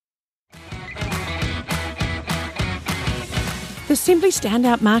The Simply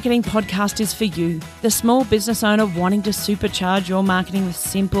Standout Marketing podcast is for you, the small business owner wanting to supercharge your marketing with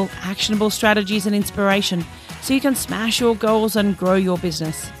simple, actionable strategies and inspiration so you can smash your goals and grow your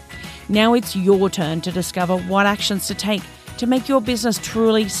business. Now it's your turn to discover what actions to take to make your business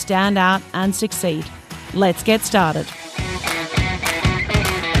truly stand out and succeed. Let's get started.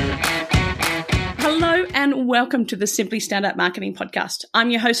 Hello and welcome to the Simply Standout Marketing podcast.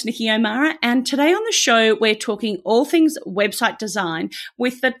 I'm your host, Nikki O'Mara, and today on the show, we're talking all things website design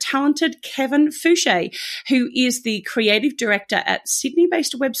with the talented Kevin Fouché, who is the creative director at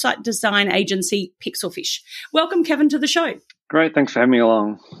Sydney-based website design agency Pixelfish. Welcome, Kevin, to the show. Great. Thanks for having me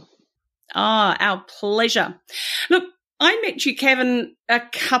along. Our pleasure. Look, I met you, Kevin, a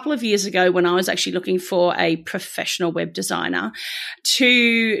couple of years ago when I was actually looking for a professional web designer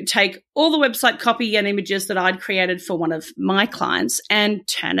to take all the website copy and images that I'd created for one of my clients and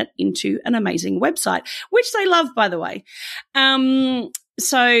turn it into an amazing website, which they love, by the way.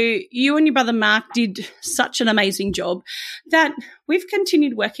 So you and your brother Mark did such an amazing job that we've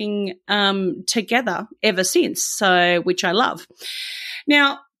continued working together ever since, so which I love.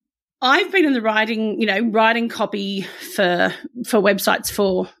 Now, I've been in the writing copy for websites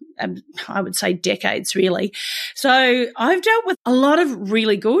for, I would say, decades, really. So I've dealt with a lot of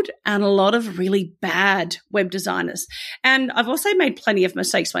really good and a lot of really bad web designers. And I've also made plenty of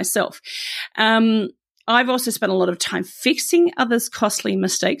mistakes myself. I've also spent a lot of time fixing others' costly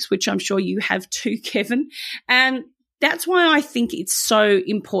mistakes, which I'm sure you have too, Kevin. And that's why I think it's so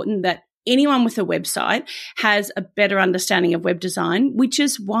important that anyone with a website has a better understanding of web design, which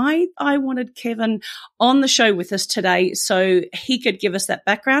is why I wanted Kevin on the show with us today so he could give us that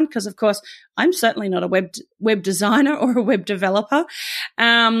background because, of course, I'm certainly not a web designer or a web developer,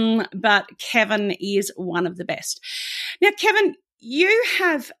 but Kevin is one of the best. Now, Kevin, you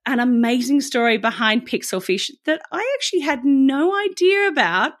have an amazing story behind Pixelfish that I actually had no idea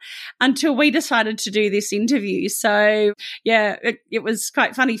about until we decided to do this interview. So, yeah, it was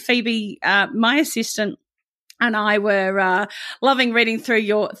quite funny. Phoebe, my assistant, and I were loving reading through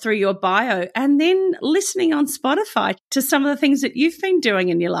your bio and then listening on Spotify to some of the things that you've been doing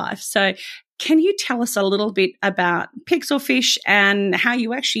in your life. So can you tell us a little bit about Pixelfish and how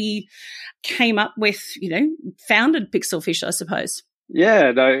you actually came up with, founded Pixelfish, I suppose?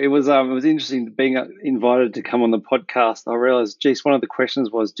 Yeah, no, it was interesting being invited to come on the podcast. I realized, geez, one of the questions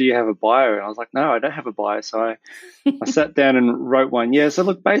was, do you have a bio? And I was like, no, I don't have a bio. So I sat down and wrote one. Yeah, so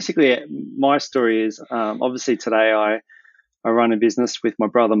look, basically my story is obviously today I run a business with my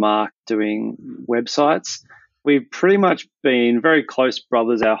brother Mark doing websites. We've pretty much been very close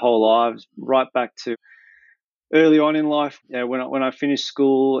brothers our whole lives, right back to early on in life. When I finished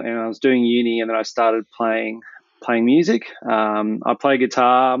school and I was doing uni and then I started playing music. I play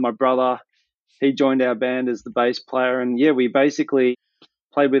guitar. My brother, he joined our band as the bass player. And yeah, we basically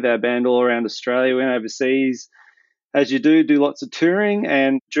played with our band all around Australia, went overseas, as you do lots of touring.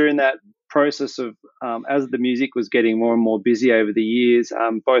 And during that process of, as the music was getting more and more busy over the years,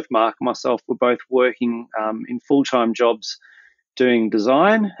 both Mark and myself were both working in full-time jobs doing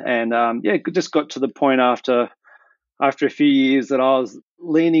design. And just got to the point after a few years that I was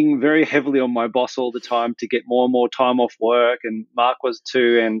leaning very heavily on my boss all the time to get more and more time off work, and Mark was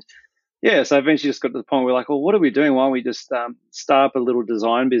too. And yeah, so eventually just got to the point where we're like, well, what are we doing? Why don't we just start up a little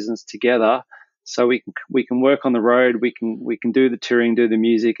design business together so we can work on the road, we can do the touring, do the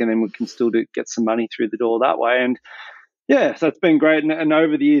music, and then we can still get some money through the door that way. And yeah, so it's been great. And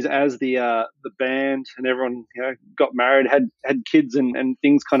over the years, as the band and everyone got married, had kids, and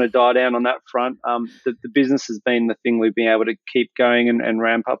things kind of die down on that front, the business has been the thing we've been able to keep going and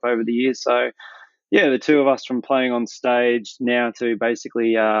ramp up over the years. So yeah, the two of us from playing on stage now to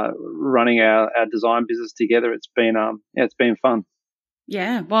basically running our design business together, it's been fun.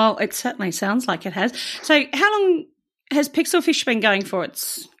 Yeah, well, it certainly sounds like it has. So how long has Pixelfish been going for?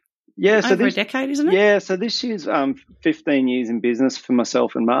 It's over a decade, isn't it? Yeah, so this year's 15 years in business for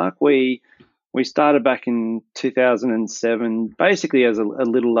myself and Mark. We started back in 2007, basically as a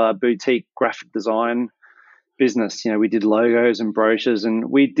little boutique graphic design business. We did logos and brochures, and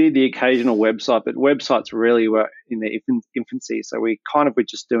we did the occasional website, but websites really were in their infancy. So we kind of were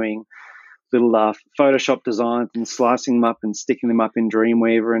just doing little Photoshop designs and slicing them up and sticking them up in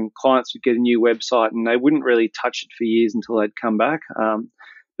Dreamweaver, and clients would get a new website and they wouldn't really touch it for years until they'd come back.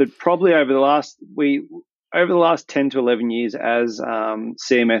 But probably over the last 10 to 11 years, as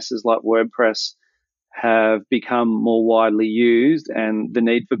CMSs like WordPress have become more widely used, and the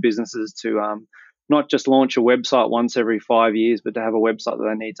need for businesses to not just launch a website once every 5 years, but to have a website that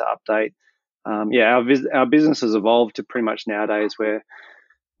they need to update. Our business has evolved to pretty much nowadays where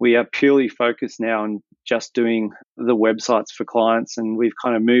we are purely focused now on just doing the websites for clients, and we've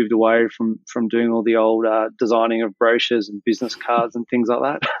kind of moved away from doing all the old designing of brochures and business cards and things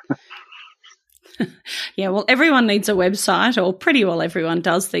like that. Yeah, well, everyone needs a website, or pretty well everyone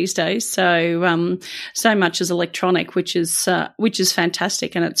does these days. So, so much is electronic, which is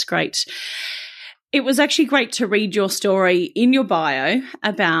fantastic, and it's great. It was actually great to read your story in your bio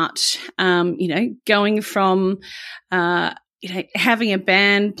about, going from, having a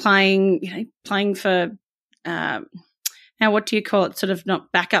band playing for. Now, what do you call it? Sort of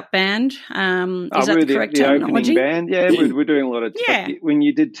not backup band. Is that the correct terminology? Opening band. Yeah, we're doing a lot of. Yeah. When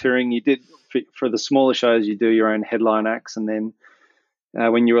you did touring, you did for the smaller shows. You do your own headline acts, and then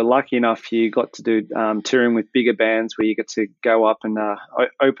when you were lucky enough, you got to do touring with bigger bands, where you get to go up and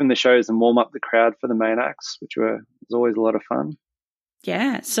open the shows and warm up the crowd for the main acts, which was always a lot of fun.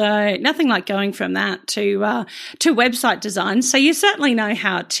 Yeah, so nothing like going from that to website design. So you certainly know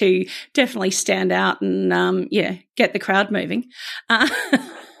how to definitely stand out and get the crowd moving.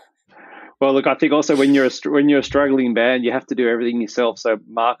 Well, look, I think also when you're a struggling band, you have to do everything yourself. So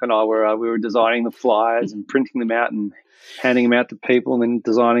Mark and I were designing the flyers and printing them out and handing them out to people, and then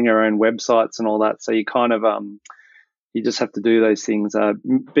designing our own websites and all that. So you kind of you just have to do those things.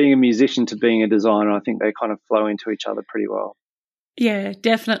 Being a musician to being a designer, I think they kind of flow into each other pretty well. Yeah,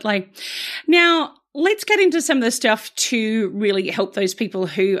 definitely. Now, let's get into some of the stuff to really help those people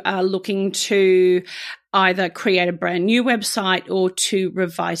who are looking to either create a brand new website or to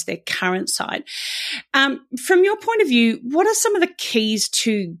revise their current site. From your point of view, what are some of the keys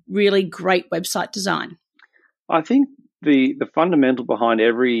to really great website design? I think the fundamental behind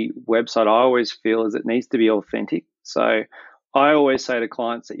every website, I always feel, is it needs to be authentic. So I always say to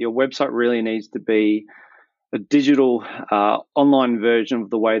clients that your website really needs to be a digital online version of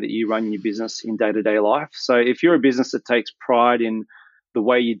the way that you run your business in day-to-day life. So if you're a business that takes pride in the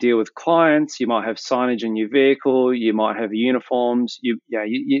way you deal with clients, you might have signage in your vehicle, you might have uniforms,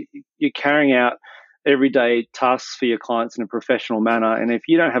 you're carrying out everyday tasks for your clients in a professional manner. And if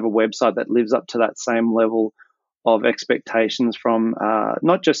you don't have a website that lives up to that same level of expectations from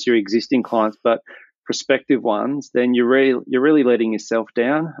not just your existing clients, but prospective ones, then you're really letting yourself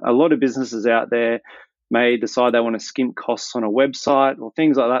down. A lot of businesses out there may decide they want to skimp costs on a website or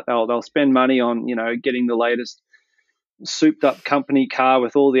things like that. They'll spend money on, getting the latest souped up company car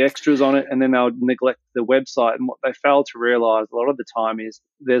with all the extras on it, and then they'll neglect the website. And what they fail to realize a lot of the time is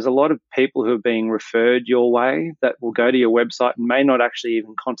there's a lot of people who are being referred your way that will go to your website and may not actually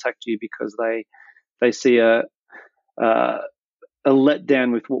even contact you because they see a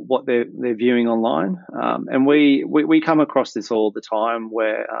letdown with what they're viewing online. And we come across this all the time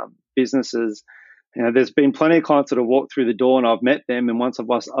where businesses, there's been plenty of clients that have walked through the door and I've met them, and once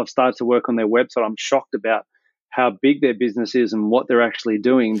I've started to work on their website, I'm shocked about how big their business is and what they're actually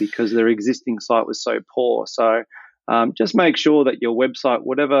doing because their existing site was so poor. So just make sure that your website,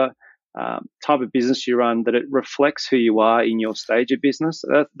 whatever type of business you run, that it reflects who you are in your stage of business.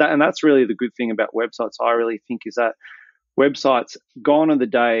 And that's really the good thing about websites, I really think, is that websites, gone are the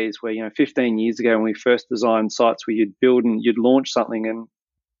days where, 15 years ago when we first designed sites where you'd build and you'd launch something and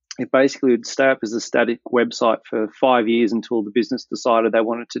it basically would stay up as a static website for 5 years until the business decided they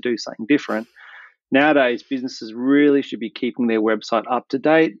wanted to do something different. Nowadays, businesses really should be keeping their website up to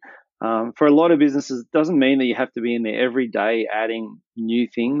date. For a lot of businesses, it doesn't mean that you have to be in there every day adding new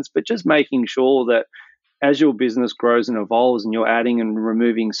things, but just making sure that as your business grows and evolves and you're adding and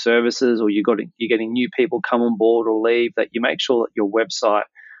removing services, or you're getting new people come on board or leave, that you make sure that your website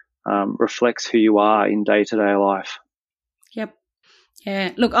reflects who you are in day-to-day life. Yep.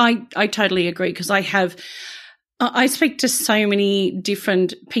 Yeah. Look, I totally agree because I speak to so many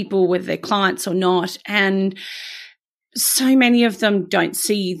different people, whether they're clients or not, and so many of them don't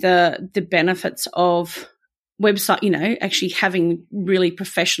see the benefits of website, actually having really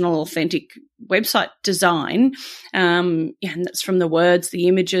professional, authentic website design. And that's from the words, the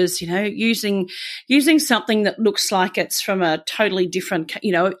images, using something that looks like it's from a totally different,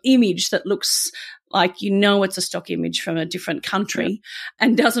 image that looks like it's a stock image from a different country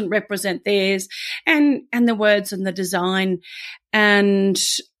and doesn't represent theirs, and the words and the design. And,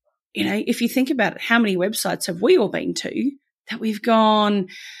 if you think about it, how many websites have we all been to that we've gone,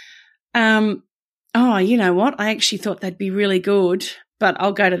 oh, you know what? I actually thought they'd be really good, but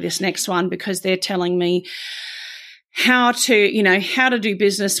I'll go to this next one because they're telling me how to do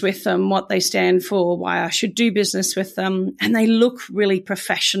business with them, what they stand for, why I should do business with them. And they look really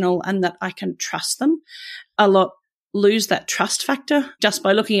professional and that I can trust them. A lot lose that trust factor just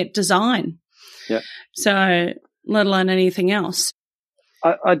by looking at design. Yeah. So let alone anything else.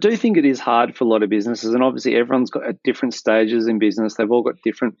 I do think it is hard for a lot of businesses, and obviously everyone's got at different stages in business. They've all got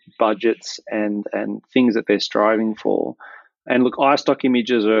different budgets and things that they're striving for. And look, iStock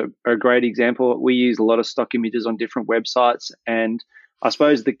images are a great example. We use a lot of stock images on different websites, and I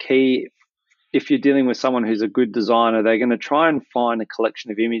suppose the key, if you're dealing with someone who's a good designer, they're going to try and find a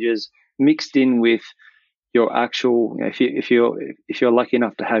collection of images mixed in with your actual, if you're lucky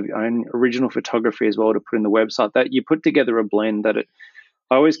enough to have your own original photography as well to put in the website, that you put together a blend that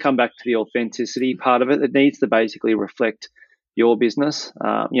I always come back to the authenticity part of it. It needs to basically reflect your business.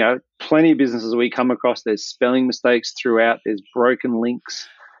 Plenty of businesses we come across, there's spelling mistakes throughout, there's broken links.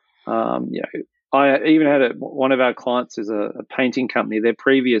 I even had one of our clients is a painting company. Their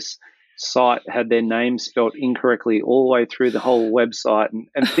previous site had their name spelled incorrectly all the way through the whole website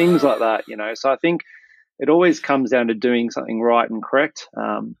and things like that, So I think it always comes down to doing something right and correct.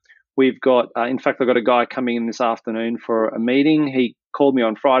 We've got, in fact, I've got a guy coming in this afternoon for a meeting. He called me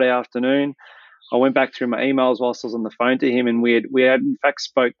on Friday afternoon. I went back through my emails whilst I was on the phone to him, and we had in fact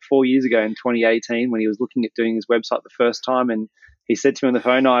spoke 4 years ago in 2018 when he was looking at doing his website the first time, and he said to me on the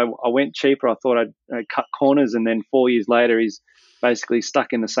phone, I went cheaper. I thought I'd cut corners, and then 4 years later, he's basically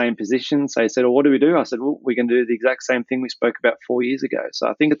stuck in the same position. So he said, well, what do we do? I said, well, we can do the exact same thing we spoke about 4 years ago. So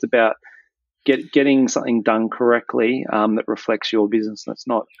I think it's about getting something done correctly that reflects your business. That's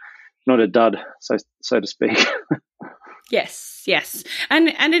not a dud, so to speak. Yes. And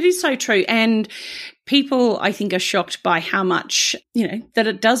it is so true. And people, I think, are shocked by how much, that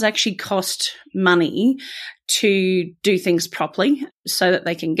it does actually cost money to do things properly so that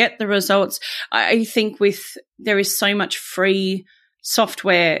they can get the results. I think there is so much free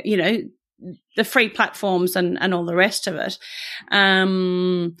software, the free platforms and all the rest of it.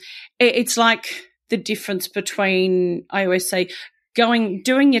 It's like the difference between, I always say,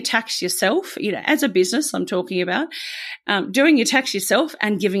 doing your tax yourself, as a business I'm talking about, doing your tax yourself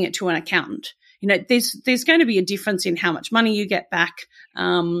and giving it to an accountant. There's going to be a difference in how much money you get back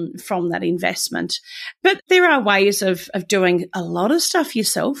from that investment. But there are ways of doing a lot of stuff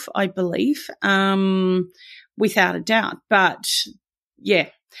yourself, I believe, without a doubt. But yeah,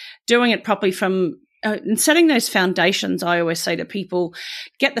 doing it properly and setting those foundations, I always say to people,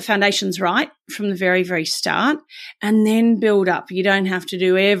 get the foundations right from the very, very start and then build up. You don't have to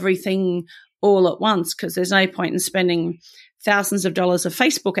do everything all at once because there's no point in spending thousands of dollars of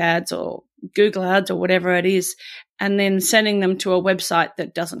Facebook ads or Google ads or whatever it is and then sending them to a website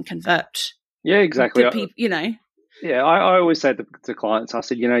that doesn't convert. Yeah, exactly. Yeah, I always say to clients, I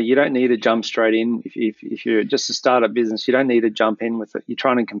said, you don't need to jump straight in. If you're just a startup business, you don't need to jump in with it. You're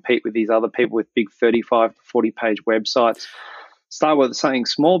trying to compete with these other people with big 35 to 40-page websites. Start with something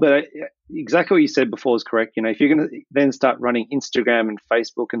small, but exactly what you said before is correct. If you're going to then start running Instagram and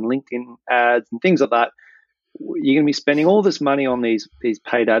Facebook and LinkedIn ads and things like that, you're going to be spending all this money on these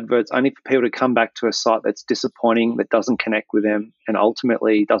paid adverts only for people to come back to a site that's disappointing, that doesn't connect with them, and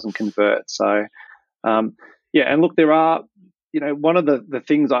ultimately doesn't convert. So, and look, there are, one of the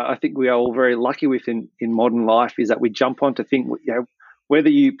things I think we are all very lucky with in modern life is that we jump onto things, whether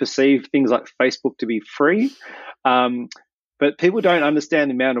you perceive things like Facebook to be free, but people don't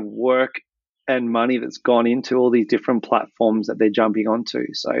understand the amount of work and money that's gone into all these different platforms that they're jumping onto.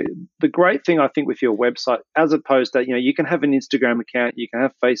 So the great thing I think with your website, as opposed to, you can have an Instagram account, you can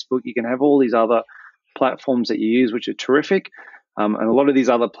have Facebook, you can have all these other platforms that you use, which are terrific. And a lot of these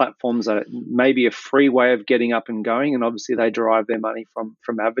other platforms are maybe a free way of getting up and going, and obviously they derive their money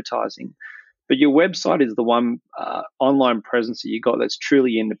from advertising. But your website is the one online presence that you got that's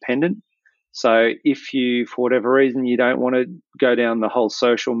truly independent. So if you, for whatever reason, you don't want to go down the whole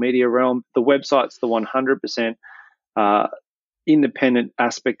social media realm, the website's the 100% independent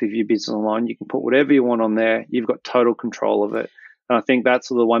aspect of your business online. You can put whatever you want on there. You've got total control of it. And I think that's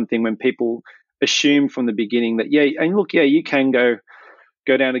the one thing when people assume from the beginning that, you can go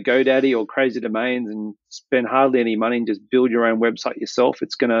down to GoDaddy or Crazy Domains and spend hardly any money and just build your own website yourself.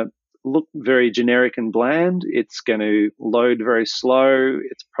 It's going to look very generic and bland. It's going to load very slow.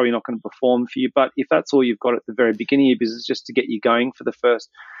 It's probably not going to perform for you. But if that's all you've got at the very beginning of your business, just to get you going for the first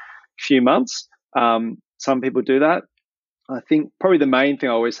few months, some people do that. I think probably the main thing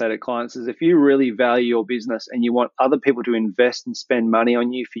I always say to clients is if you really value your business and you want other people to invest and spend money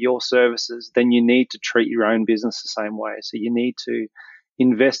on you for your services, then you need to treat your own business the same way. So you need to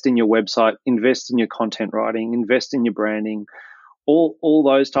invest in your website, invest in your content writing, invest in your branding. All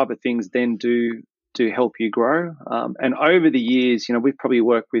those type of things then do help you grow. And over the years, we've probably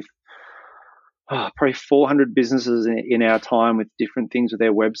worked with probably 400 businesses in our time with different things with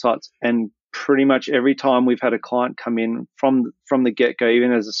their websites. And pretty much every time we've had a client come in from the get-go,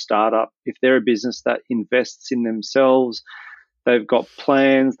 even as a startup, if they're a business that invests in themselves, They've got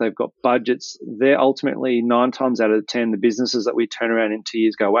plans, they've got budgets. They're ultimately 9 times out of 10, the businesses that we turn around in 2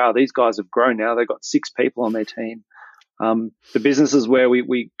 years go, wow, these guys have grown now. They've got 6 people on their team. The businesses where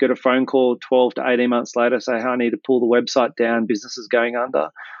we get a phone call 12 to 18 months later, say, hey, I need to pull the website down, business is going under.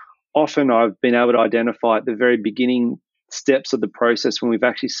 Often I've been able to identify at the very beginning steps of the process when we've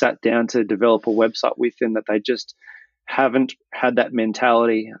actually sat down to develop a website with them that they just haven't had that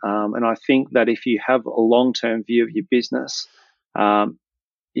mentality. And I think that if you have a long-term view of your business,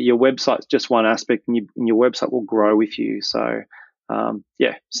 your website's just one aspect, and your website will grow with you. So,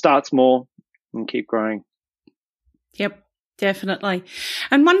 start small and keep growing. Yep, definitely.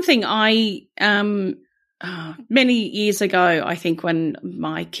 And one thing many years ago, I think when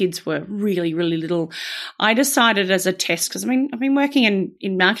my kids were really, really little, I decided as a test, because I've been working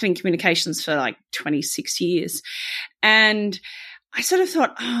in marketing communications for like 26 years, and I sort of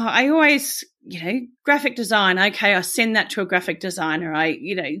thought, I always, graphic design. Okay, I send that to a graphic designer. I,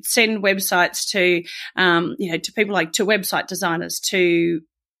 send websites to, to people to website designers to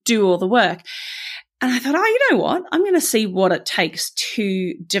do all the work. And I thought, you know what? I'm going to see what it takes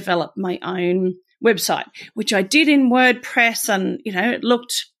to develop my own website, which I did in WordPress, and, it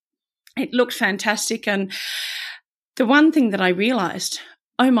looked fantastic. And the one thing that I realized,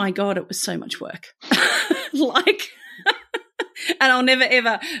 oh my God, it was so much work. And I'll never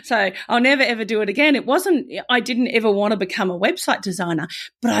ever do it again. I didn't ever want to become a website designer,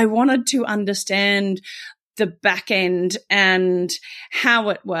 but I wanted to understand the back end and how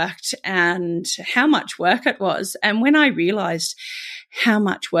it worked and how much work it was. And when I realized how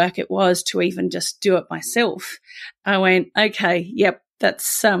much work it was to even just do it myself, I went, okay, yep,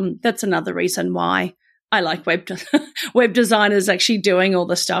 that's another reason why I like web designers actually doing all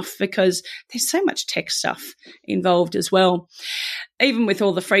the stuff, because there's so much tech stuff involved as well, even with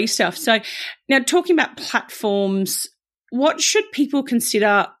all the free stuff. So now, talking about platforms, what should people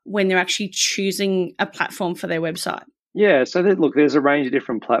consider when they're actually choosing a platform for their website? Yeah, so there's a range of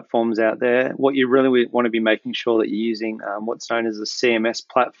different platforms out there. What you really want to be making sure that you're using what's known as a CMS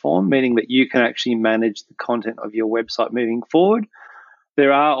platform, meaning that you can actually manage the content of your website moving forward.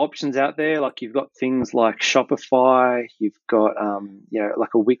 There are options out there, like you've got things like Shopify, you've got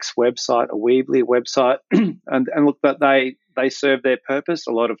like a Wix website, a Weebly website, and look, but they serve their purpose.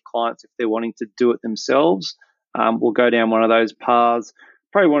 A lot of clients, if they're wanting to do it themselves, will go down one of those paths.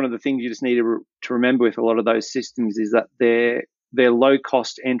 Probably one of the things you just need to remember with a lot of those systems is that their low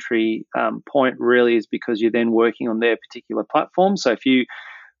cost entry point really is because you're then working on their particular platform. So if you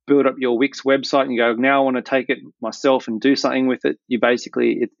build up your Wix website and you go, now I want to take it myself and do something with it, you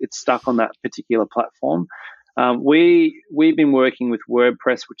basically it's stuck on that particular platform. We've been working with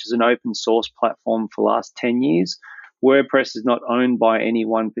WordPress, which is an open source platform, for the last 10 years. WordPress is not owned by any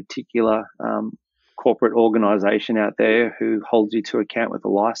one particular corporate organization out there who holds you to account with a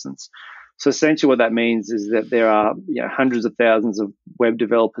license. So essentially what that means is that there are hundreds of thousands of web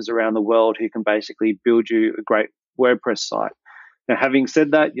developers around the world who can basically build you a great WordPress site. Now, having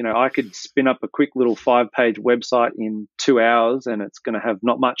said that, I could spin up a quick little 5-page website in 2 hours, and it's going to have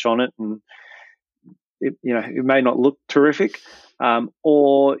not much on it, and it may not look terrific.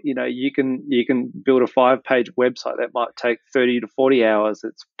 Or you can build a 5-page website that might take 30 to 40 hours.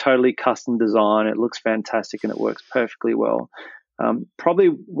 It's totally custom design. It looks fantastic and it works perfectly well. Probably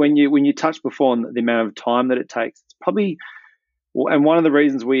when you touched before on the amount of time that it takes, it's probably. And one of the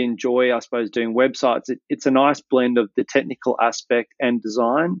reasons we enjoy, I suppose, doing websites, it's a nice blend of the technical aspect and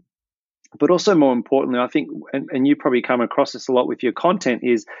design, but also more importantly, I think, and you probably come across this a lot with your content,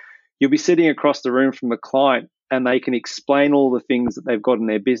 is you'll be sitting across the room from a client and they can explain all the things that they've got in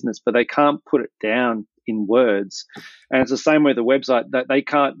their business, but they can't put it down in words. And it's the same with the website, that they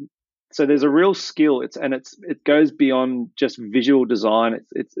can't. So there's a real skill. It goes beyond just visual design.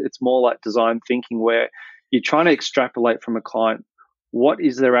 It's more like design thinking, where you're trying to extrapolate from a client what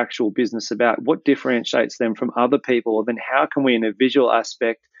is their actual business about, what differentiates them from other people, and then how can we, in a visual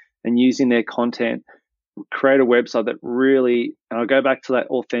aspect and using their content, create a website that really, and I'll go back to that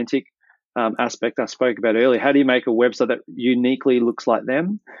authentic aspect I spoke about earlier. How do you make a website that uniquely looks like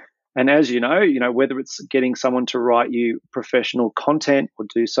them? And as you know, whether it's getting someone to write you professional content or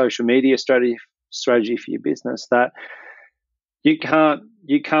do social media strategy for your business, that you can't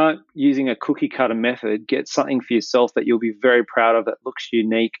using a cookie cutter method get something for yourself that you'll be very proud of, that looks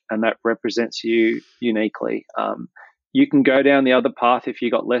unique and that represents you uniquely. You can go down the other path if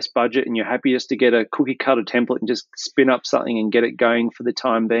you've got less budget and you're happy just to get a cookie cutter template and just spin up something and get it going for the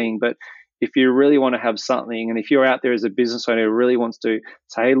time being. But if you really want to have something, and if you're out there as a business owner who really wants to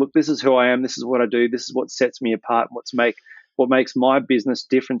say, hey, look, this is who I am, this is what I do, this is what sets me apart, what makes my business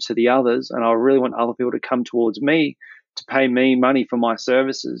different to the others, and I really want other people to come towards me, to pay me money for my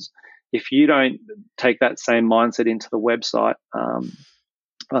services. If you don't take that same mindset into the website,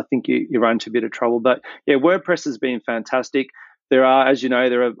 I think you run into a bit of trouble. But yeah, WordPress has been fantastic. There are, as you know,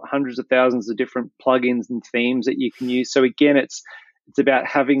 there are hundreds of thousands of different plugins and themes that you can use. So again, it's about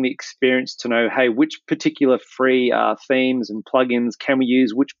having the experience to know, hey, which particular free themes and plugins can we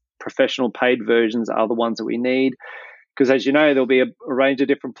use? Which professional paid versions are the ones that we need? Because as you know, there'll be a range of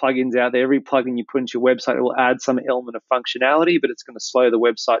different plugins out there. Every plugin you put into your website will add some element of functionality, but it's going to slow the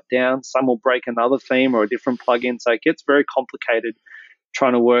website down. Some will break another theme or a different plugin. So it gets very complicated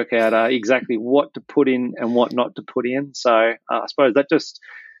trying to work out exactly what to put in and what not to put in. So I suppose that just,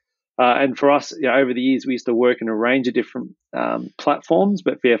 and for us, over the years, we used to work in a range of different platforms.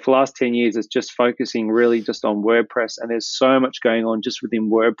 But for the last 10 years, it's just focusing really just on WordPress. And there's so much going on just within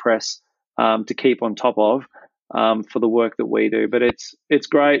WordPress to keep on top of. For the work that we do, but it's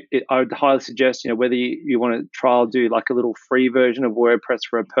great. I would highly suggest, whether you want to trial do like a little free version of WordPress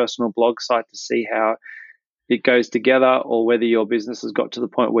for a personal blog site to see how it goes together, or whether your business has got to the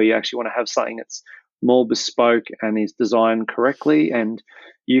point where you actually want to have something that's more bespoke and is designed correctly. And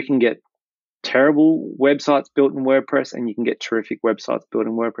you can get terrible websites built in WordPress, and you can get terrific websites built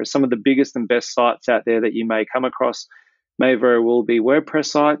in WordPress. Some of the biggest and best sites out there that you may come across may very well be WordPress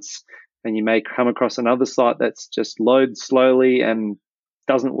sites. And you may come across another site that's just loads slowly and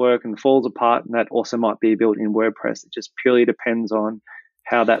doesn't work and falls apart, and that also might be built in WordPress. It just purely depends on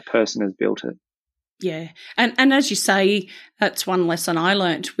how that person has built it. Yeah. And as you say, that's one lesson I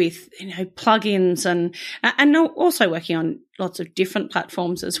learnt with, plugins and also working on lots of different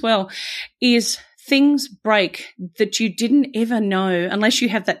platforms as well, is things break that you didn't ever know unless you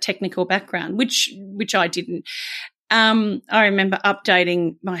have that technical background, which I didn't. I remember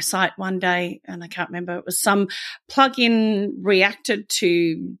updating my site one day, and I can't remember, it was some plugin reacted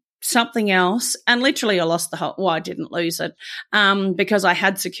to something else, and literally I lost I didn't lose it, because I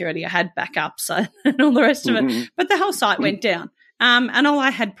had security, I had backups and all the rest of it, but the whole site went down. And all I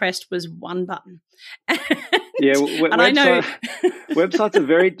had pressed was one button. And I know websites are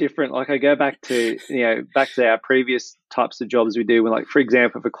very different. Like I go back to our previous types of jobs we do. When, like, for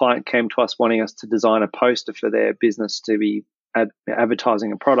example, if a client came to us wanting us to design a poster for their business to be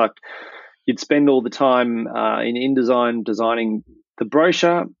advertising a product, you'd spend all the time in InDesign designing the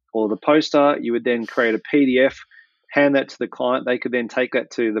brochure or the poster. You would then create a PDF, hand that to the client. They could then take that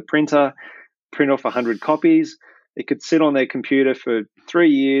to the printer, print off 100 copies. It could sit on their computer for 3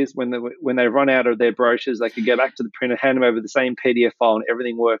 years. When they run out of their brochures, they could go back to the printer, hand them over the same PDF file, and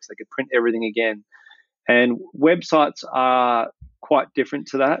everything works. They could print everything again. And websites are quite different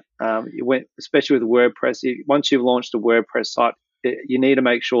to that. Especially with WordPress, once you've launched a WordPress site, you need to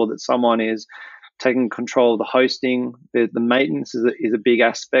make sure that someone is taking control of the hosting. The maintenance is a big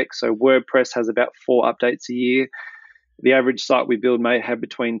aspect. So WordPress has about 4 updates a year. The average site we build may have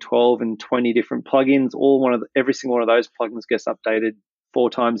between 12 and 20 different plugins. Every single one of those plugins gets updated 4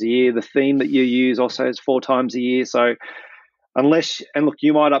 times a year. The theme that you use also is 4 times a year. So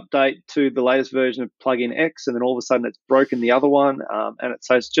you might update to the latest version of plugin X, and then all of a sudden it's broken the other one.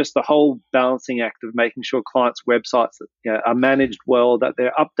 So it's just the whole balancing act of making sure clients' websites are managed well, that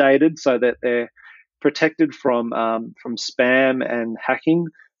they're updated so that they're protected from spam and hacking,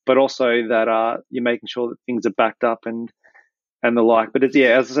 but also that you're making sure that things are backed up and the like. But as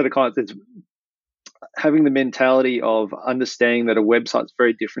I said to clients, it's having the mentality of understanding that a website's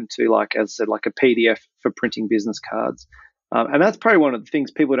very different to, like, as I said, like a PDF for printing business cards. And that's probably one of the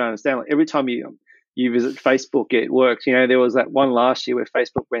things people don't understand. Like, every time you visit Facebook, it works. There was that one last year where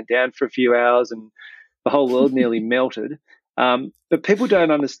Facebook went down for a few hours and the whole world nearly melted. But people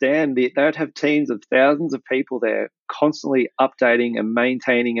don't understand that they would have teams of thousands of people there constantly updating and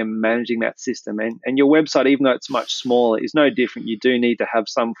maintaining and managing that system. And your website, even though it's much smaller, is no different. You do need to have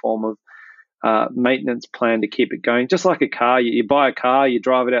some form of maintenance plan to keep it going. Just like a car, you buy a car, you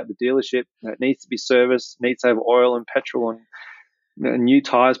drive it out the dealership, it needs to be serviced, needs to have oil and petrol and new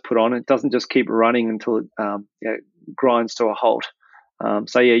tires put on. It doesn't just keep running until it grinds to a halt.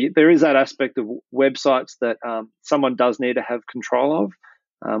 There is that aspect of websites that someone does need to have control of.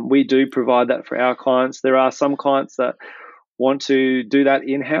 We do provide that for our clients. There are some clients that want to do that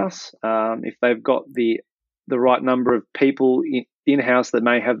in-house if they've got the right number of people in-house that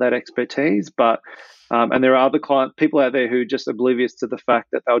may have that expertise. But and there are other people out there who are just oblivious to the fact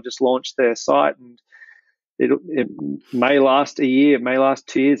that they'll just launch their site and it may last a year, it may last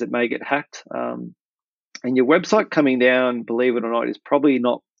 2 years, it may get hacked. And your website coming down, believe it or not, is probably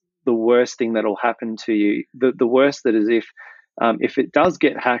not the worst thing that will happen to you. The worst that is if it does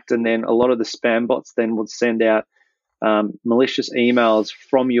get hacked, and then a lot of the spam bots then would send out malicious emails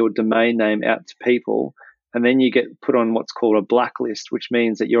from your domain name out to people, and then you get put on what's called a blacklist, which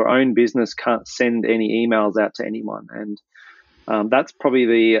means that your own business can't send any emails out to anyone. And that's probably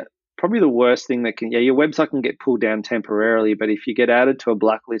the worst thing that can. Yeah, your website can get pulled down temporarily, but if you get added to a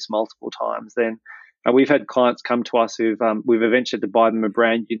blacklist multiple times, then we've had clients come to us who've we've eventually had to buy them a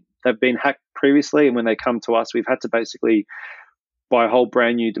brand new. They've been hacked previously, and when they come to us, we've had to basically buy a whole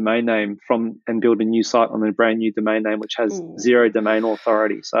brand new domain name and build a new site on a brand new domain name, which has zero domain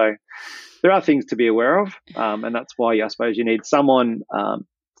authority. So there are things to be aware of, and that's why I suppose you need someone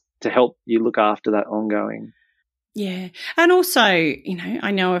to help you look after that ongoing. Yeah. And also,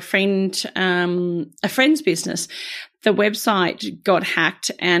 I know a friend's business, the website got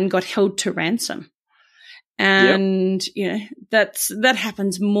hacked and got held to ransom. And, that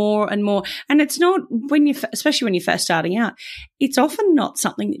happens more and more. And it's not especially when you're first starting out, it's often not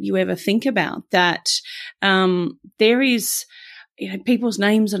something that you ever think about, that there is, people's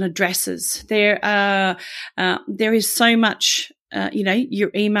names and addresses. There is so much,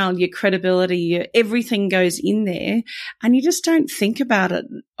 your email, your credibility, everything goes in there, and you just don't think about it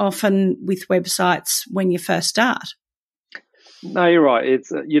often with websites when you first start. No, you're right.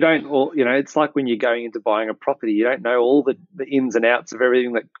 It's it's like when you're going into buying a property, you don't know all the ins and outs of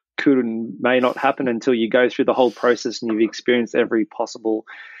everything that could and may not happen until you go through the whole process and you've experienced every possible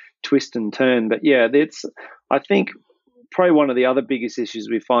twist and turn. But yeah, I think probably one of the other biggest issues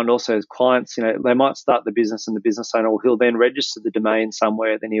we find also is clients, they might start the business and the business owner, he'll then register the domain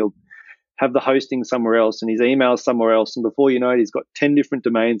somewhere, then he'll have the hosting somewhere else and his email somewhere else, and before you know it, he's got 10 different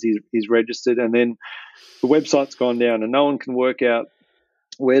domains he's registered, and then the website's gone down and no one can work out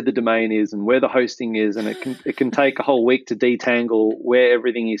where the domain is and where the hosting is, and it can take a whole week to detangle where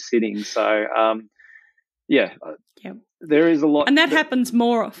everything is sitting. So there is a lot, and that happens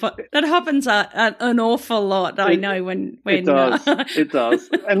more often. That happens an awful lot. I know when it does. It does.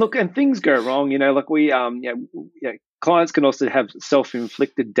 And look, and things go wrong. Like we clients can also have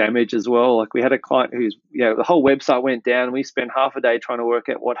self-inflicted damage as well. Like we had a client who's the whole website went down, and we spent half a day trying to work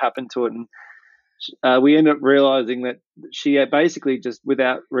out what happened to it, and we ended up realizing that she had basically, just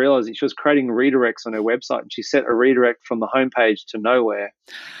without realizing, she was creating redirects on her website, and she set a redirect from the homepage to nowhere.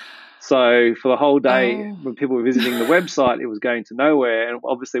 So for the whole day, when people were visiting the website, it was going to nowhere. And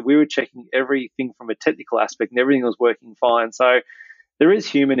obviously we were checking everything from a technical aspect, and everything was working fine. So there is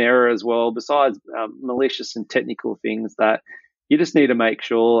human error as well, besides malicious and technical things, that you just need to make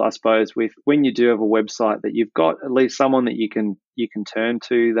sure, I suppose, when you do have a website, that you've got at least someone that you can turn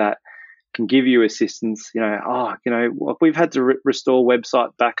to that can give you assistance. We've had to restore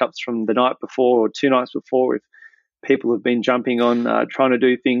website backups from the night before or 2 nights before if people have been jumping on trying to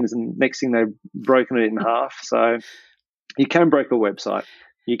do things, and next thing they've broken it in half. So you can break a website.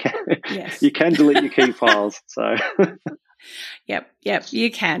 You can you can delete your key files. So Yep,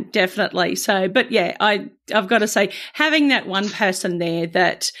 you can, definitely. So, but yeah, I've got to say, having that one person there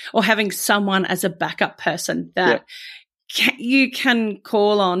or having someone as a backup person that you can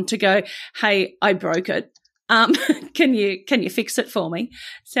call on to go, hey, I broke it. Can you fix it for me?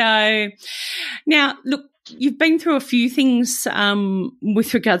 So now, look, you've been through a few things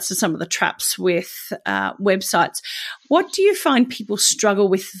with regards to some of the traps with websites. What do you find people struggle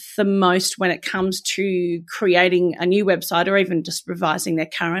with the most when it comes to creating a new website or even just revising their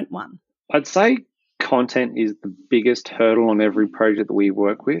current one? I'd say content is the biggest hurdle on every project that we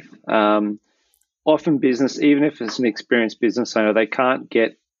work with. Often business, even if it's an experienced business owner, they can't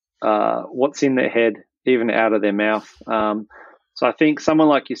get what's in their head even out of their mouth. So I think someone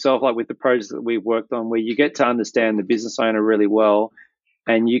like yourself, like with the projects that we've worked on, where you get to understand the business owner really well,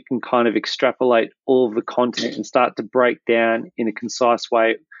 and you can kind of extrapolate all of the content and start to break down in a concise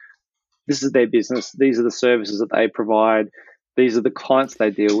way. This is their business. These are the services that they provide. These are the clients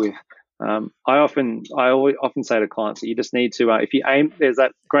they deal with. I often say to clients that you just need to, if you aim, there's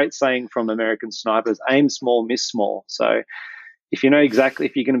that great saying from American snipers, aim small, miss small. So if you know exactly,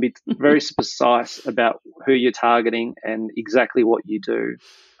 if you're going to be very precise about who you're targeting and exactly what you do,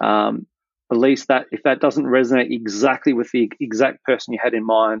 at least that if that doesn't resonate exactly with the exact person you had in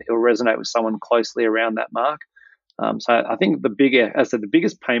mind, it'll resonate with someone closely around that mark. So I think the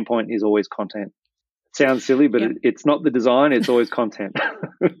biggest pain point is always content. It sounds silly, but it's not the design; it's always content.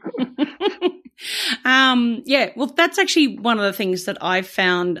 Well, that's actually one of the things that I've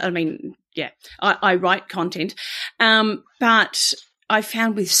found. I mean, I write content, but I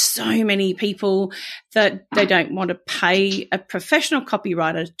found with so many people that they don't want to pay a professional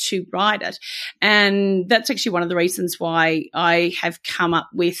copywriter to write it. And that's actually one of the reasons why I have come up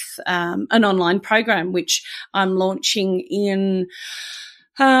with an online program, which I'm launching in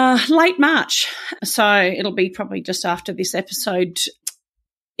late March. So it'll be probably just after this episode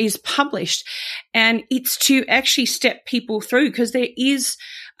is published, and it's to actually step people through, because there is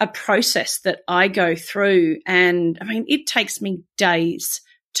a process that I go through, and I mean, it takes me days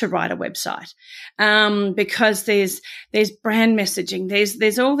to write a website, because there's brand messaging,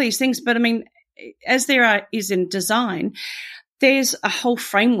 there's all these things. But I mean, as is in design, there's a whole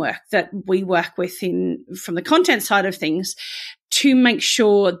framework that we work with from the content side of things to make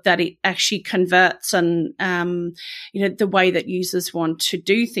sure that it actually converts and, the way that users want to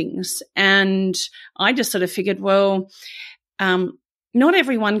do things. And I just sort of figured, well, not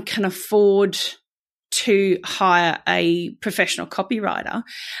everyone can afford to hire a professional copywriter,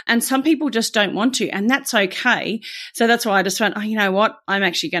 and some people just don't want to, and that's okay. So that's why I just went, you know what, I'm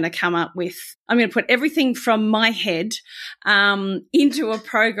actually going to put everything from my head into a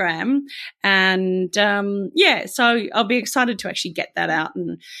program, and so I'll be excited to actually get that out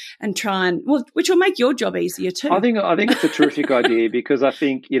and try which will make your job easier too. I think it's a terrific idea, because I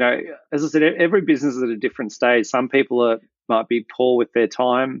think, as I said, every business is at a different stage. Some people might be poor with their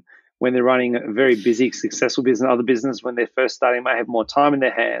time when they're running a very busy, successful business. Other business, when they're first starting, may have more time in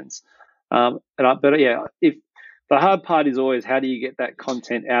their hands. If the hard part is always, how do you get that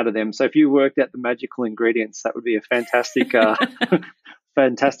content out of them? So if you worked out the magical ingredients, that would be a fantastic,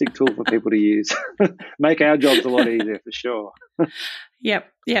 fantastic tool for people to use. Make our jobs a lot easier, for sure.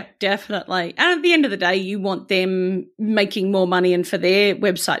 Yep, definitely. And at the end of the day, you want them making more money and for their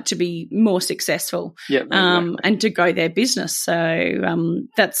website to be more successful, exactly. And to grow their business. So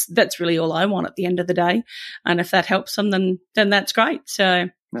that's really all I want at the end of the day. And if that helps them, then that's great. So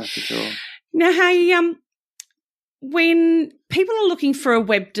no, for sure. Now, hey, when people are looking for a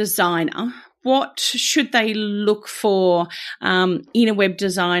web designer, what should they look for in a web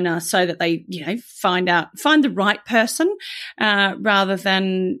designer so that they, find the right person rather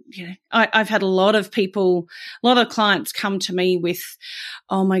than, I've had a lot of clients come to me with,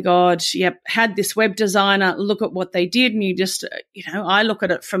 oh my God, had this web designer, look at what they did. And you just, I look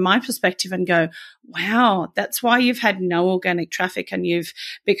at it from my perspective and go, wow, that's why you've had no organic traffic, and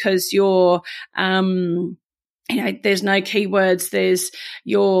because you're, there's no keywords, there's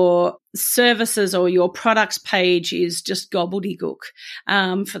your services or your products page is just gobbledygook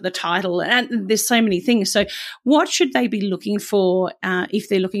for the title, and there's so many things. So what should they be looking for if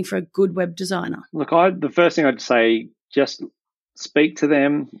they're looking for a good web designer? Look, the first thing I'd say, just speak to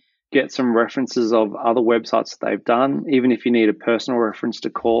them, get some references of other websites that they've done, even if you need a personal reference to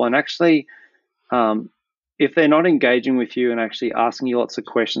call. And actually, if they're not engaging with you and actually asking you lots of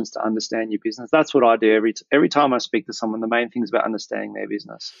questions to understand your business, that's what I do every time I speak to someone. The main thing is about understanding their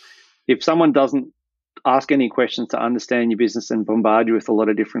business. If someone doesn't ask any questions to understand your business and bombard you with a lot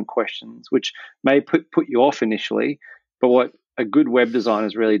of different questions, which may put you off initially, but what a good web designer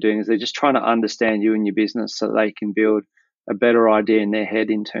is really doing is they're just trying to understand you and your business so they can build a better idea in their head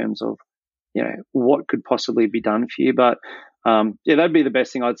in terms of, what could possibly be done for you. But that'd be the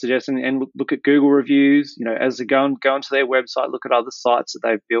best thing I'd suggest. And look at Google reviews, as they go onto their website, look at other sites that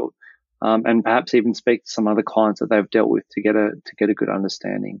they've built, and perhaps even speak to some other clients that they've dealt with to get a good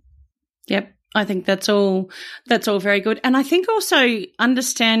understanding. Yep. I think that's all very good. And I think also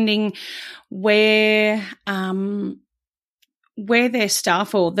understanding where their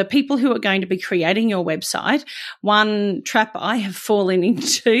staff or the people who are going to be creating your website. One trap I have fallen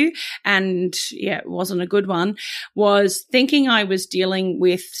into, and it wasn't a good one, was thinking I was dealing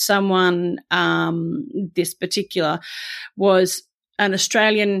with someone, this particular was an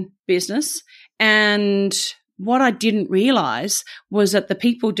Australian business, and what I didn't realize was that the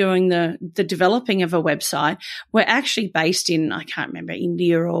people doing the developing of a website were actually based in, I can't remember,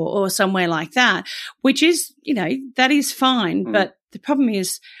 India or somewhere like that, which is, that is fine. Mm. But the problem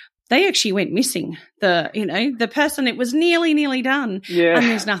is they actually went missing. The person, it was nearly done, and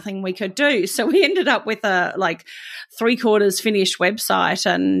there's nothing we could do. So we ended up with a 3/4 finished website,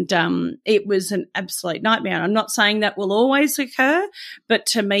 and it was an absolute nightmare. And I'm not saying that will always occur, but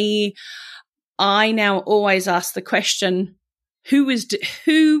to me, I now always ask the question, who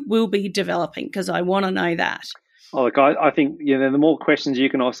will be developing? Because I want to know that. Oh, look, I think the more questions you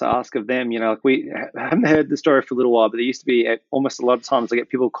can also ask of them. We haven't heard the story for a little while, but there used to be almost a lot of times I get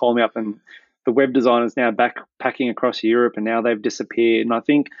people call me up, and the web designers now backpacking across Europe, and now they've disappeared. And I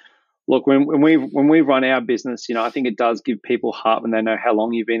think, look, when we run our business, I think it does give people heart when they know how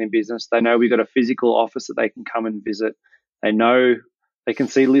long you've been in business. They know we've got a physical office that they can come and visit. They know. They can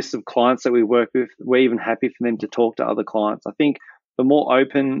see lists of clients that we work with. We're even happy for them to talk to other clients. I think the more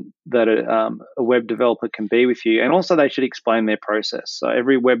open that a web developer can be with you, and also they should explain their process. So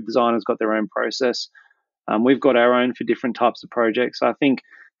every web designer's got their own process. We've got our own for different types of projects. So I think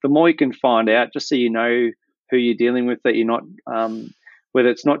the more you can find out, just so you know who you're dealing with, that you're not whether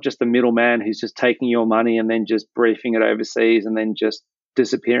it's not just a middleman who's just taking your money and then just briefing it overseas and then just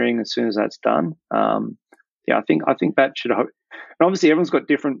disappearing as soon as that's done. I think that should. And obviously, everyone's got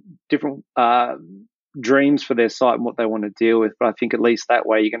different dreams for their site and what they want to deal with. But I think at least that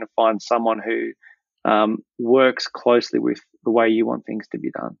way you're going to find someone who works closely with the way you want things to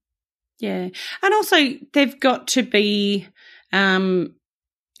be done. Yeah, and also they've got to be,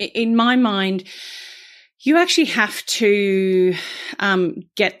 in my mind, you actually have to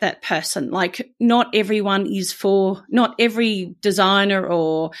get that person. Like, not every designer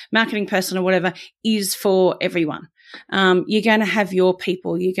or marketing person or whatever is for everyone. You're going to have your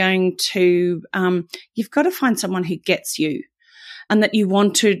people. You're going to, you've got to find someone who gets you and that you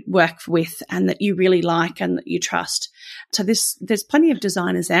want to work with and that you really like and that you trust. So there's plenty of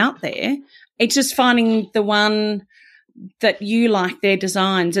designers out there. It's just finding the one that you like their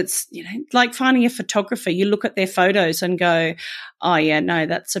designs. It's, like finding a photographer. You look at their photos and go, oh yeah, no,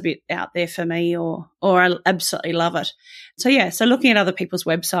 that's a bit out there for me, or I absolutely love it. So looking at other people's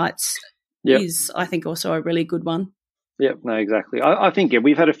websites is, I think, also a really good one. Yep, no, exactly. I think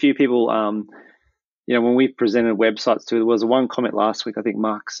we've had a few people, when we presented websites too, there was one comment last week I think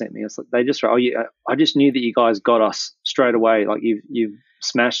Mark sent me. It's like they just wrote, I just knew that you guys got us straight away. Like you've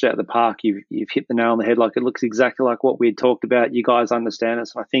smashed it out of the park. You've hit the nail on the head. Like, it looks exactly like what we had talked about. You guys understand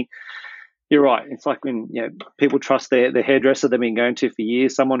us. And I think you're right. It's like when people trust their hairdresser they've been going to for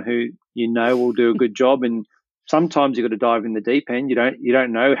years, someone who will do a good job. And sometimes you've got to dive in the deep end. You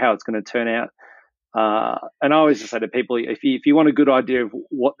don't know how it's going to turn out. And I always just say to people, if you want a good idea of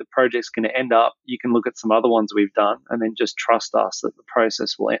what the project's going to end up, you can look at some other ones we've done and then just trust us that the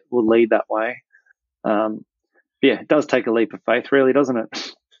process will lead that way. It does take a leap of faith, really, doesn't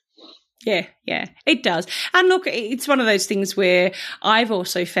it? Yeah, it does. And look, it's one of those things where I've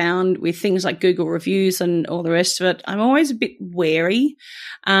also found with things like Google reviews and all the rest of it, I'm always a bit wary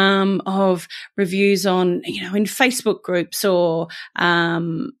of reviews on, in Facebook groups or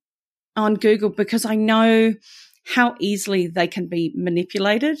on Google, because I know how easily they can be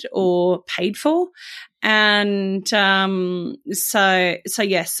manipulated or paid for. And so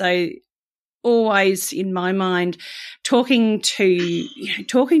always in my mind, talking to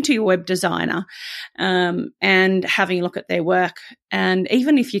your web designer and having a look at their work. And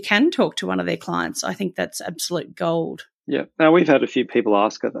even if you can talk to one of their clients, I think that's absolute gold. Yeah. Now, we've had a few people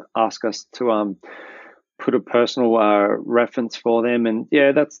ask us to put a personal reference for them, and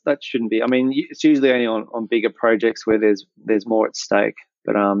that shouldn't be. I mean, it's usually only on bigger projects where there's more at stake.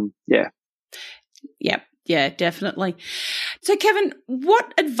 But Yeah, definitely. So, Kevin,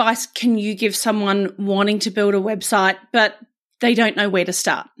 what advice can you give someone wanting to build a website but they don't know where to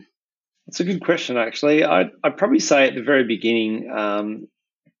start? It's a good question, actually. I'd probably say at the very beginning,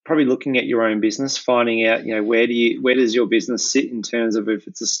 probably looking at your own business, finding out, where does your business sit in terms of if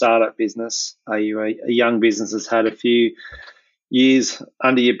it's a startup business, are you a young business that's had a few years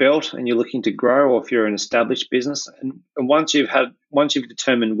under your belt and you're looking to grow, or if you're an established business. And once you've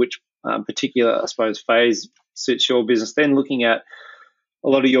determined which particular, I suppose, phase suits your business, then looking at a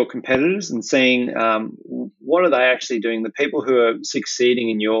lot of your competitors and seeing what are they actually doing. The people who are succeeding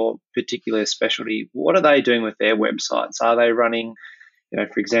in your particular specialty, what are they doing with their websites? Are they running,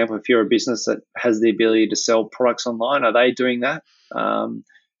 for example, if you're a business that has the ability to sell products online, are they doing that?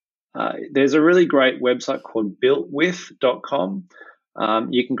 There's a really great website called builtwith.com.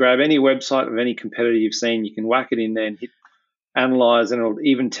 You can grab any website of any competitor you've seen, you can whack it in there and hit analyze, and it'll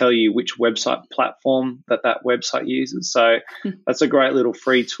even tell you which website platform that website uses. So that's a great little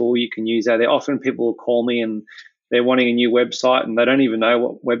free tool you can use out there. Often people will call me and they're wanting a new website and they don't even know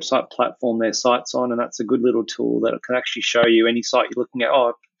what website platform their site's on, and that's a good little tool that can actually show you any site you're looking at.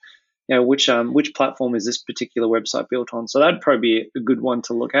 Which platform is this particular website built on? So that'd probably be a good one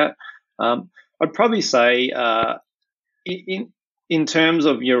to look at. I'd probably say in terms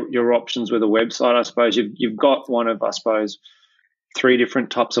of your options with a website, I suppose you've got one of, I suppose, 3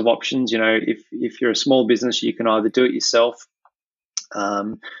 different types of options. If you're a small business, you can either do it yourself.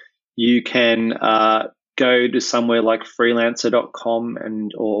 You can go to somewhere like freelancer.com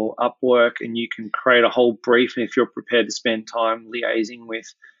or Upwork, and you can create a whole brief. And if you're prepared to spend time liaising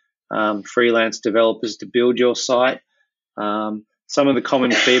with freelance developers to build your site, some of the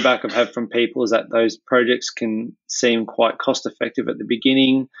common feedback I've had from people is that those projects can seem quite cost effective at the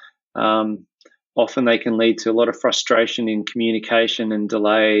beginning. Often they can lead to a lot of frustration in communication and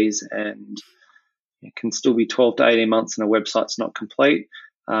delays, and it can still be 12 to 18 months and a website's not complete.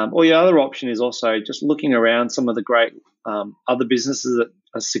 Or your other option is also just looking around some of the great other businesses that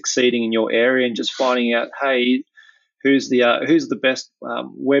are succeeding in your area and just finding out, hey, who's the best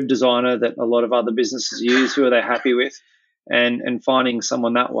web designer that a lot of other businesses use? Who are they happy with? and finding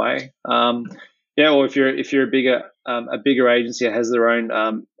someone that way. Or if you're a bigger agency that has their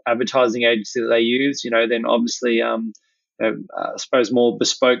own advertising agency that they use, then obviously I suppose more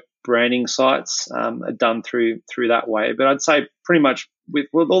bespoke branding sites are done through that way. But I'd say pretty much with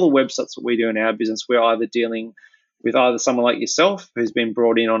all the websites that we do in our business, we're either dealing with either someone like yourself who's been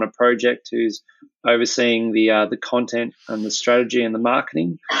brought in on a project, who's overseeing the content and the strategy and the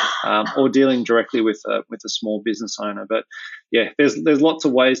marketing, or dealing directly with a small business owner. But yeah, there's lots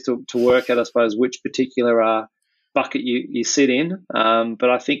of ways to work out, I suppose, which particular bucket you sit in. But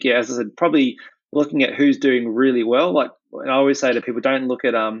I think, yeah, as I said, probably looking at who's doing really well. Like I always say to people, don't look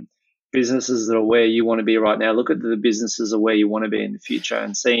at businesses that are where you want to be right now. Look at the businesses that are where you want to be in the future,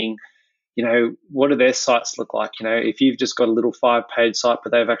 and seeing, what do their sites look like? If you've just got a little 5-page site,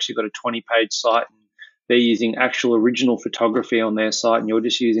 but they've actually got a 20-page site, and they're using actual original photography on their site, and you're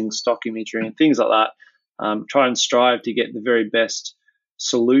just using stock imagery and things like that. Try and strive to get the very best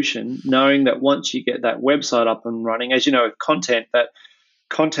solution, knowing that once you get that website up and running, as you know, with content, that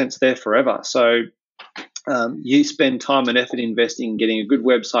content's there forever. So you spend time and effort investing in getting a good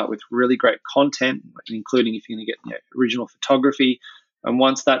website with really great content, including if you're going to get original photography. And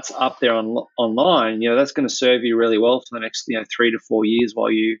once that's up there online, that's going to serve you really well for the next 3 to 4 years while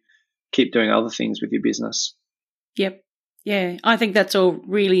you keep doing other things with your business. Yep. Yeah, I think that's all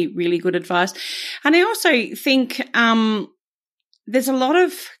really, really good advice. And I also think there's a lot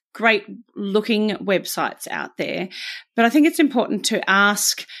of great looking websites out there, but I think it's important to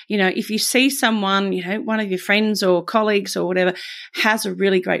ask, if you see someone, one of your friends or colleagues or whatever has a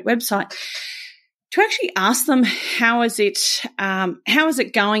really great website, to actually ask them, how is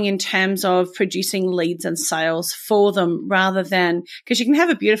it going in terms of producing leads and sales for them, rather than, because you can have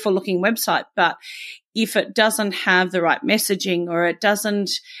a beautiful looking website, but if it doesn't have the right messaging, or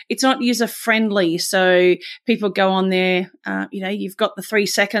it's not user friendly, so people go on there, you've got the 3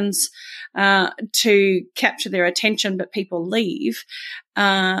 seconds to capture their attention, but people leave.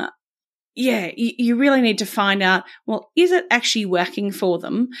 You really need to find out, well, is it actually working for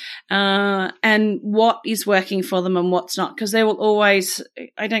them, and what is working for them and what's not? Because there will always,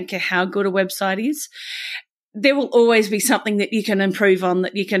 I don't care how good a website is, there will always be something that you can improve on,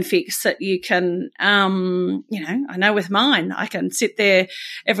 that you can fix, that you can, I know with mine, I can sit there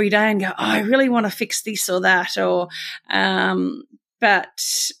every day and go, I really want to fix this or that, or, I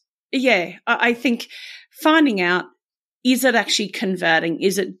think finding out, is it actually converting?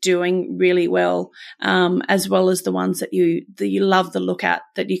 Is it doing really well, as well as the ones that you love the look at,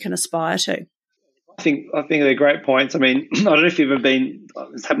 that you can aspire to? I think they're great points. I mean, I don't know if you've ever been,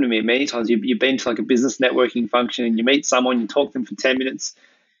 it's happened to me many times, you've been to like a business networking function and you meet someone, you talk to them for 10 minutes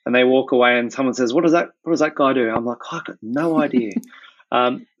and they walk away and someone says, what does that guy do? I'm like, I've got no idea.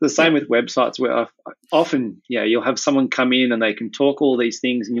 The same with websites, where often, you'll have someone come in and they can talk all these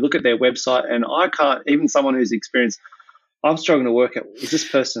things and you look at their website, and I can't, even someone who's experienced, I'm struggling to work out, is this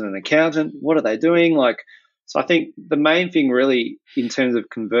person an accountant? What are they doing? So I think the main thing really in terms of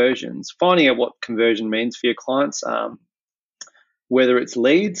conversions, finding out what conversion means for your clients, whether it's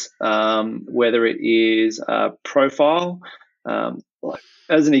leads, whether it is profile.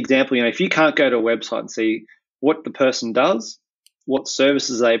 As an example, if you can't go to a website and see what the person does, what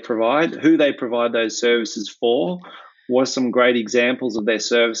services they provide, who they provide those services for, what are some great examples of their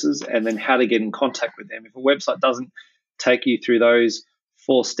services, and then how to get in contact with them. If a website doesn't take you through those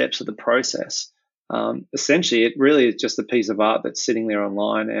 4 steps of the process, essentially it really is just a piece of art that's sitting there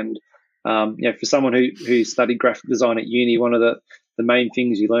online. And for someone who studied graphic design at uni, one of the main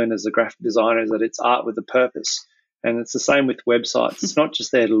things you learn as a graphic designer is that it's art with a purpose. And it's the same with websites. It's not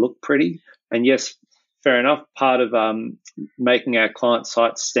just there to look pretty. And yes, fair enough, part of making our client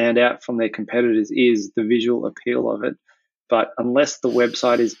sites stand out from their competitors is the visual appeal of it. But unless the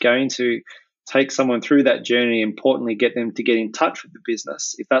website is going to take someone through that journey, importantly, get them to get in touch with the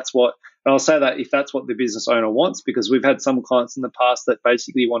business, if that's what the business owner wants, because we've had some clients in the past that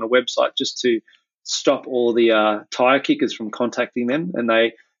basically want a website just to stop all the tire kickers from contacting them, and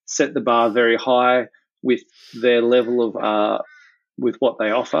they set the bar very high with their level of with what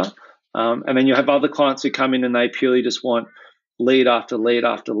they offer. And then you have other clients who come in and they purely just want lead after lead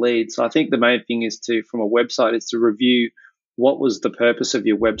after lead. So I think the main thing is from a website, is to review what was the purpose of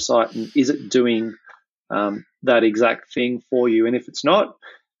your website, and is it doing that exact thing for you? And if it's not,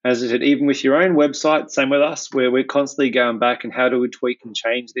 as I said, even with your own website, same with us, where we're constantly going back and how do we tweak and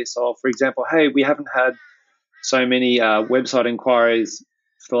change this? Or, for example, hey, we haven't had so many website inquiries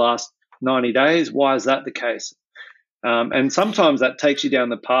for the last 90 days. Why is that the case? And sometimes that takes you down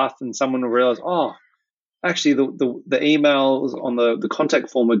the path and someone will realize, oh, actually the emails on the contact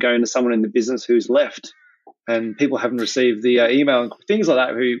form are going to someone in the business who's left. and people haven't received the email and things like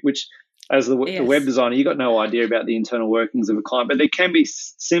that, which as the web designer, you got no idea about the internal workings of a client, but there can be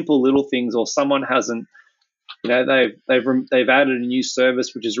simple little things, or someone hasn't, they've added a new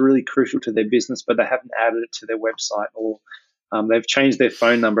service which is really crucial to their business, but they haven't added it to their website, or they've changed their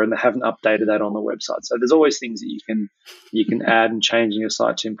phone number and they haven't updated that on the website. So there's always things that you can add and change in your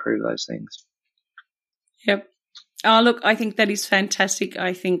site to improve those things. Yep. Oh, look, I think that is fantastic.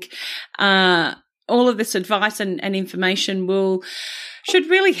 I think all of this advice and information should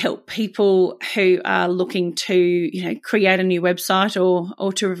really help people who are looking to, create a new website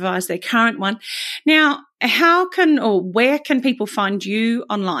or to revise their current one. Now, where can people find you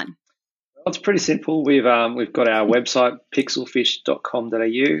online? It's pretty simple. We've got our website,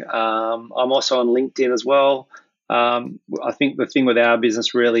 pixelfish.com.au. I'm also on LinkedIn as well. I think the thing with our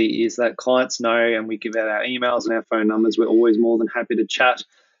business really is that clients know, and we give out our emails and our phone numbers. We're always more than happy to chat.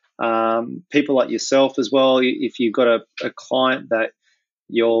 People like yourself as well, if you've got a client that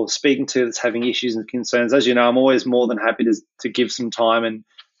you're speaking to that's having issues and concerns, as you know, I'm always more than happy to give some time and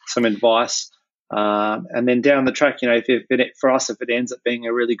some advice. And then down the track, if it ends up being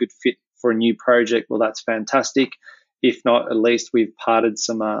a really good fit for a new project, well, that's fantastic. If not, at least we've parted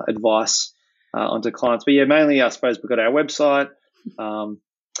some advice onto clients. But yeah, mainly I suppose we've got our website.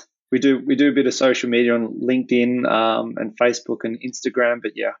 We do a bit of social media on LinkedIn and Facebook and Instagram.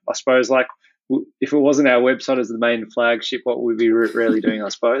 But yeah, I suppose if it wasn't our website as the main flagship, what would we be really doing, I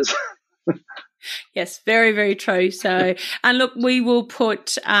suppose? Yes, very, very true. So, and look, we will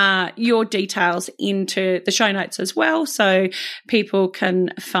put your details into the show notes as well, so people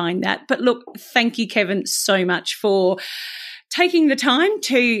can find that. But look, thank you, Kevin, so much for taking the time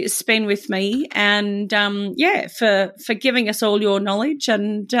to spend with me, and for giving us all your knowledge.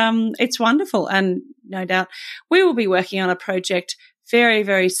 And it's wonderful. And no doubt we will be working on a project very,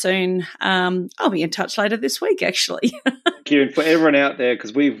 very soon. I'll be in touch later this week, actually. Thank you. And for everyone out there,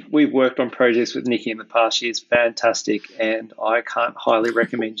 because we've worked on projects with Nikki in the past, she is fantastic, and I can't highly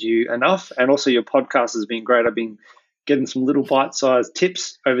recommend you enough. And also your podcast has been great. I've been getting some little bite-sized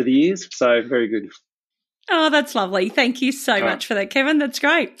tips over the years, so very good. Oh, that's lovely. Thank you so much for that, Kevin. That's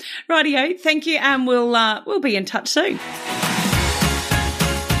great. Rightio. Thank you, and we'll be in touch soon.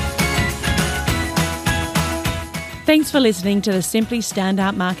 Thanks for listening to the Simply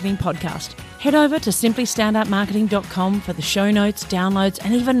Standout Marketing Podcast. Head over to simplystandoutmarketing.com for the show notes, downloads,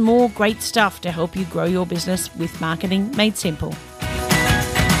 and even more great stuff to help you grow your business with marketing made simple.